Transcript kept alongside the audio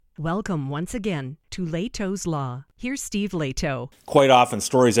Welcome once again to Lehto's Law. Here's Steve Lehto. Quite often,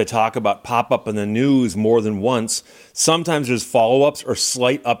 stories I talk about pop up in the news more than once. Sometimes there's follow-ups or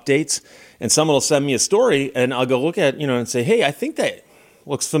slight updates, and someone will send me a story, and I'll go look at it, and say, hey, I think that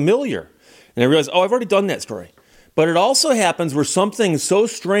looks familiar. And I realize, I've already done that story. But it also happens where something so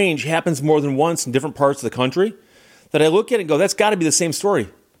strange happens more than once in different parts of the country that I look at it and go, that's got to be the same story.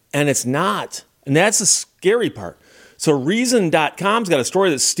 And it's not. And that's the scary part. So Reason.com's got a story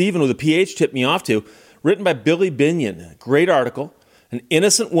that Stephen with a PH tipped me off to, written by Billy Binion. Great article. An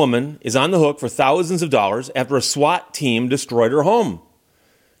innocent woman is on the hook for thousands of dollars after a SWAT team destroyed her home.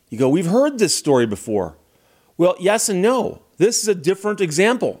 You go, we've heard this story before. Well, yes and no. This is a different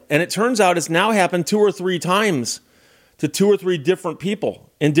example. And it turns out it's now happened 2 or 3 times to 2 or 3 different people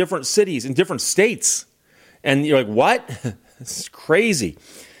in different cities, in different states. And you're like, what? This is crazy.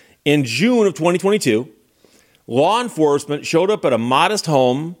 In June of 2022, law enforcement showed up at a modest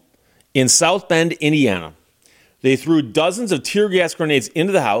home in South Bend, Indiana. They threw dozens of tear gas grenades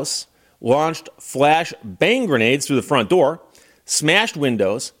into the house, launched flash bang grenades through the front door, smashed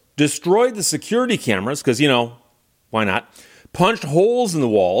windows, destroyed the security cameras, because, why not? Punched holes in the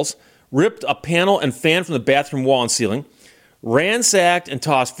walls, ripped a panel and fan from the bathroom wall and ceiling, ransacked and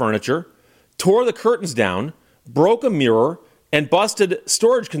tossed furniture, tore the curtains down, broke a mirror, and busted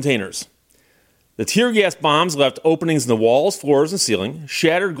storage containers. The tear gas bombs left openings in the walls, floors, and ceiling.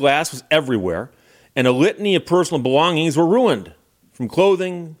 Shattered glass was everywhere, and a litany of personal belongings were ruined, from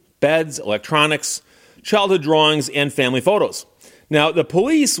clothing, beds, electronics, childhood drawings, and family photos. Now, the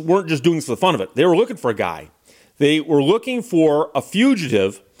police weren't just doing this for the fun of it. They were looking for a guy. They were looking for a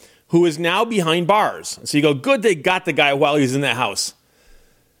fugitive who is now behind bars. So you go, good, they got the guy while he was in that house.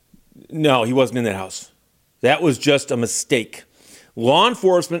 No, he wasn't in that house. That was just a mistake. Law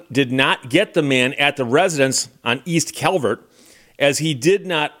enforcement did not get the man at the residence on East Calvert, as he did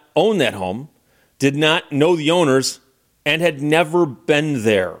not own that home, did not know the owners, and had never been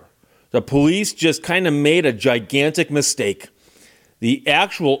there. The police just kind of made a gigantic mistake. The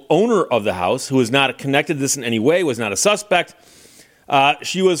actual owner of the house, who is not connected to this in any way, was not a suspect.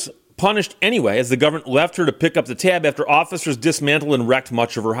 She was punished anyway, as the government left her to pick up the tab after officers dismantled and wrecked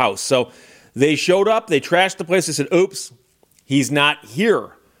much of her house. So they showed up, they trashed the place, they said, oops, he's not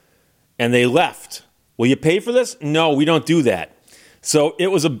here. And they left. Will you pay for this? No, we don't do that. So it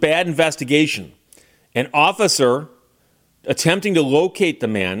was a bad investigation. An officer attempting to locate the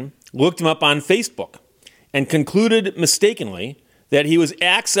man looked him up on Facebook and concluded mistakenly that he was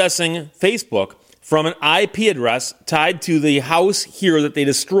accessing Facebook from an IP address tied to the house here that they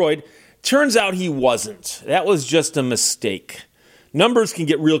destroyed. Turns out he wasn't. That was just a mistake. Numbers can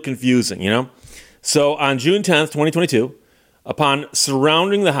get real confusing, So on June 10th, 2022, upon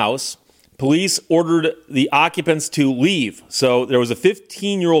surrounding the house, police ordered the occupants to leave. So there was a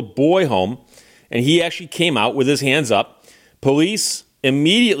 15-year-old boy home, and he actually came out with his hands up. Police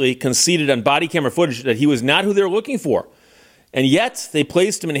immediately conceded on body camera footage that he was not who they were looking for. And yet they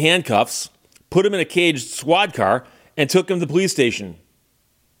placed him in handcuffs, put him in a caged squad car, and took him to the police station,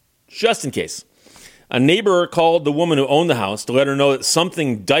 just in case. A neighbor called the woman who owned the house to let her know that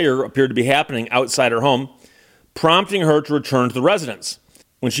something dire appeared to be happening outside her home, prompting her to return to the residence.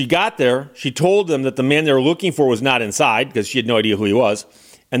 When she got there, she told them that the man they were looking for was not inside, because she had no idea who he was,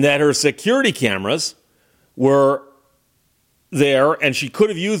 and that her security cameras were there, and she could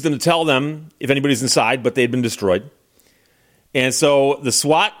have used them to tell them if anybody's inside, but they'd been destroyed. And so the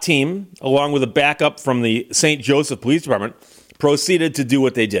SWAT team, along with a backup from the St. Joseph Police Department, proceeded to do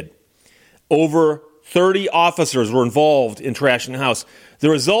what they did. Over 30 officers were involved in trashing the house. The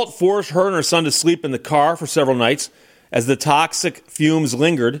result forced her and her son to sleep in the car for several nights as the toxic fumes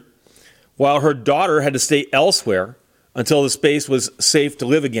lingered, while her daughter had to stay elsewhere until the space was safe to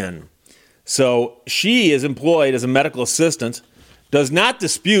live again. So she is employed as a medical assistant, does not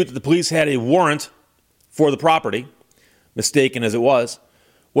dispute that the police had a warrant for the property, mistaken as it was.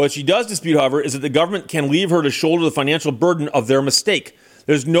 What she does dispute, however, is that the government can leave her to shoulder the financial burden of their mistake.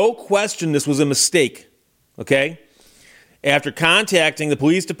 There's no question this was a mistake, okay? After contacting the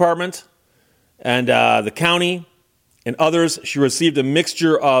police department and the county and others, she received a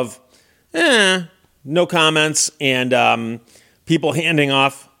mixture of no comments and people handing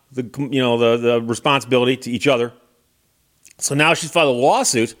off the responsibility to each other. So now she's filed a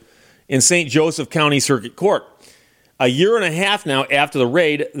lawsuit in St. Joseph County Circuit Court. A year and a half now after the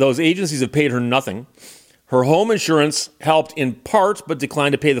raid, those agencies have paid her nothing. Her home insurance helped in part, but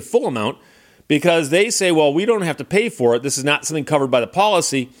declined to pay the full amount because they say, well, we don't have to pay for it. This is not something covered by the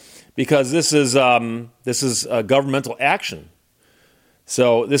policy because this is governmental action.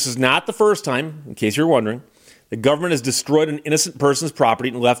 So this is not the first time, in case you're wondering, The government has destroyed an innocent person's property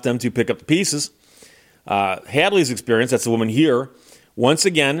and left them to pick up the pieces. Hadley's experience, that's the woman here, once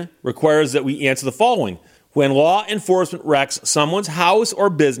again requires that we answer the following. When law enforcement wrecks someone's house or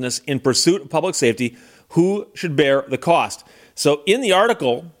business in pursuit of public safety, who should bear the cost? So in the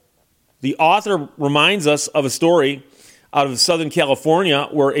article, the author reminds us of a story out of Southern California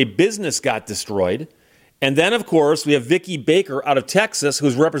where a business got destroyed. And then, of course, we have Vicky Baker out of Texas,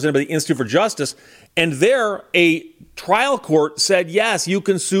 who's represented by the Institute for Justice. And there, a trial court said, yes, you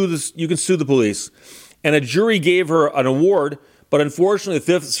can sue the police. And a jury gave her an award. But unfortunately, the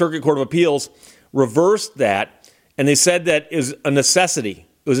Fifth Circuit Court of Appeals reversed that. And they said that it was a necessity.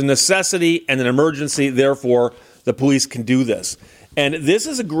 It was a necessity and an emergency. Therefore, the police can do this. And this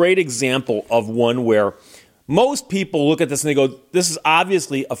is a great example of one where most people look at this and they go, this is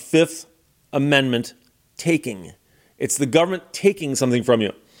obviously a Fifth Amendment taking. It's the government taking something from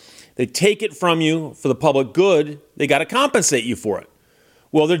you. They take it from you for the public good. They got to compensate you for it.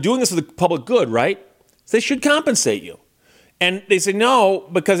 Well, they're doing this for the public good, right? So they should compensate you. And they say no,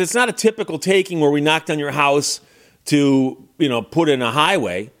 because it's not a typical taking where we knock down your house to, put in a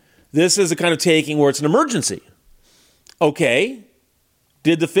highway. This is a kind of taking where it's an emergency. Okay.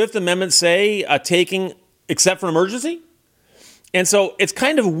 Did the Fifth Amendment say a taking except for an emergency? And so it's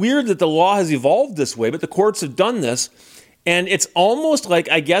kind of weird that the law has evolved this way, but the courts have done this. And it's almost like,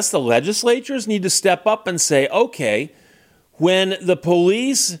 I guess, the legislatures need to step up and say, okay, when the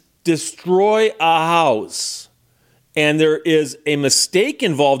police destroy a house and there is a mistake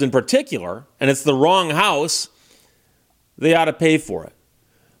involved in particular, and it's the wrong house, they ought to pay for it.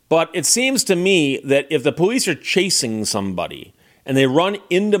 But it seems to me that if the police are chasing somebody and they run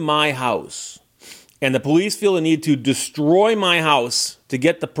into my house and the police feel the need to destroy my house to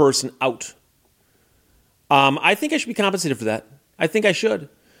get the person out, I think I should be compensated for that. I think I should.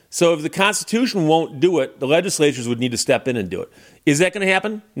 So if the Constitution won't do it, the legislatures would need to step in and do it. Is that going to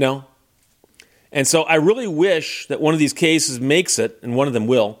happen? No. And so I really wish that one of these cases makes it, and one of them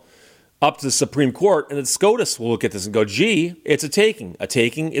will, up to the Supreme Court, and that SCOTUS will look at this and go, gee, it's a taking. A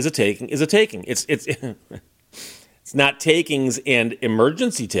taking is a taking is a taking. It's not takings and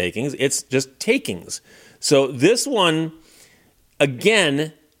emergency takings. It's just takings. So this one,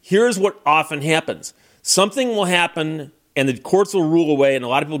 again, here's what often happens. Something will happen, and the courts will rule away, and a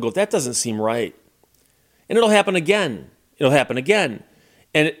lot of people go, that doesn't seem right. And it'll happen again. It'll happen again.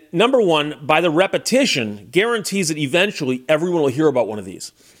 And number one, by the repetition, guarantees that eventually everyone will hear about one of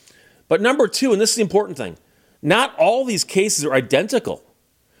these. But number two, and this is the important thing, not all these cases are identical.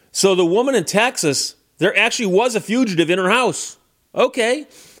 So the woman in Texas, there actually was a fugitive in her house. Okay,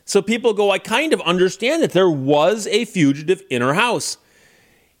 so people go, I kind of understand that there was a fugitive in her house.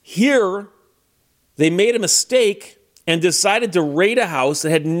 Here, they made a mistake and decided to raid a house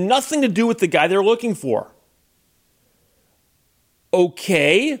that had nothing to do with the guy they're looking for.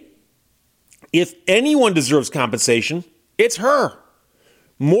 Okay, if anyone deserves compensation, it's her.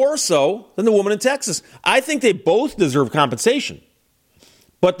 More so than the woman in Texas. I think they both deserve compensation.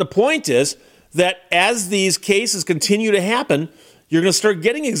 But the point is that as these cases continue to happen, you're going to start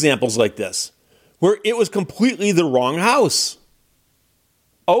getting examples like this, where it was completely the wrong house.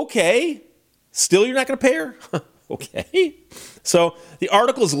 Okay, still you're not going to pay her? Okay. So the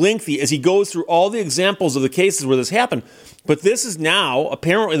article is lengthy as he goes through all the examples of the cases where this happened. But this is now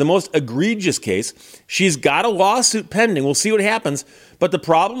apparently the most egregious case. She's got a lawsuit pending. We'll see what happens. But the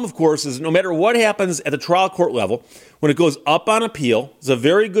problem, of course, is no matter what happens at the trial court level, when it goes up on appeal, there's a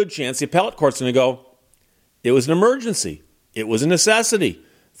very good chance the appellate court's going to go, it was an emergency. It was a necessity.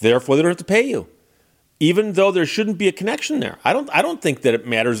 Therefore, they don't have to pay you. Even though there shouldn't be a connection there. I don't think that it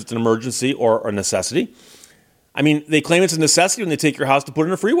matters if it's an emergency or a necessity. I mean, they claim it's a necessity when they take your house to put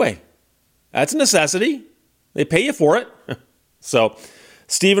in a freeway. That's a necessity. They pay you for it. So,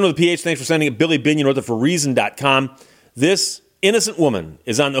 Stephen with a PH, thanks for sending it. Billy Binion wrote it for Reason.com. This innocent woman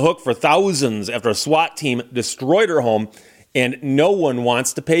is on the hook for thousands after a SWAT team destroyed her home, and no one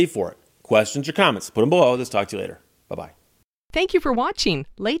wants to pay for it. Questions or comments? Put them below. Let's talk to you later. Bye-bye. Thank you for watching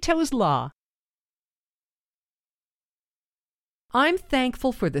Lehto's Law. I'm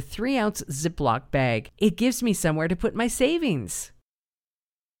thankful for the 3-ounce Ziploc bag. It gives me somewhere to put my savings.